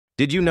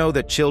Did you know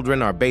that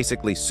children are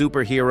basically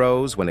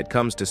superheroes when it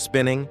comes to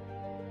spinning?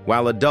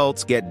 While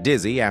adults get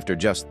dizzy after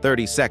just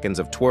 30 seconds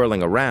of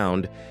twirling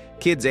around,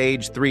 kids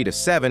aged 3 to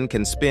 7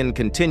 can spin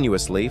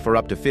continuously for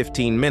up to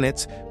 15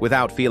 minutes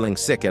without feeling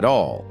sick at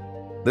all.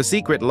 The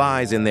secret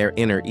lies in their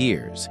inner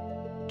ears.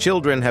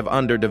 Children have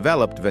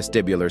underdeveloped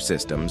vestibular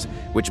systems,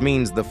 which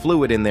means the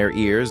fluid in their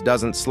ears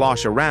doesn't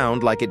slosh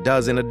around like it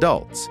does in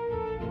adults.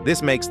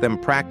 This makes them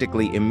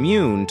practically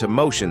immune to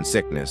motion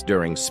sickness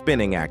during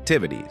spinning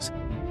activities.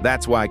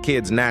 That's why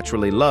kids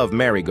naturally love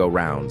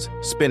merry-go-rounds,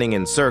 spinning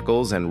in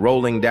circles and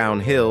rolling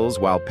down hills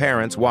while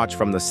parents watch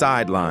from the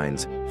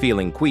sidelines,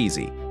 feeling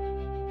queasy.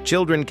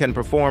 Children can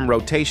perform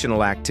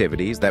rotational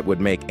activities that would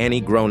make any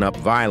grown-up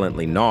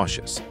violently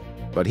nauseous.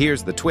 But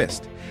here's the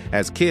twist.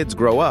 As kids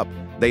grow up,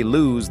 they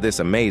lose this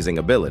amazing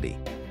ability.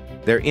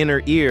 Their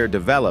inner ear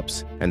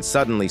develops, and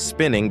suddenly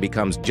spinning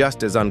becomes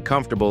just as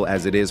uncomfortable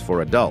as it is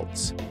for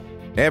adults.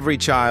 Every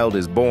child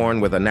is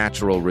born with a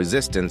natural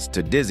resistance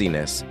to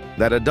dizziness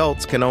that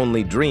adults can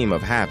only dream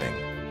of having.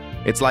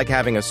 It's like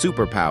having a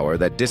superpower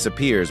that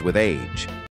disappears with age.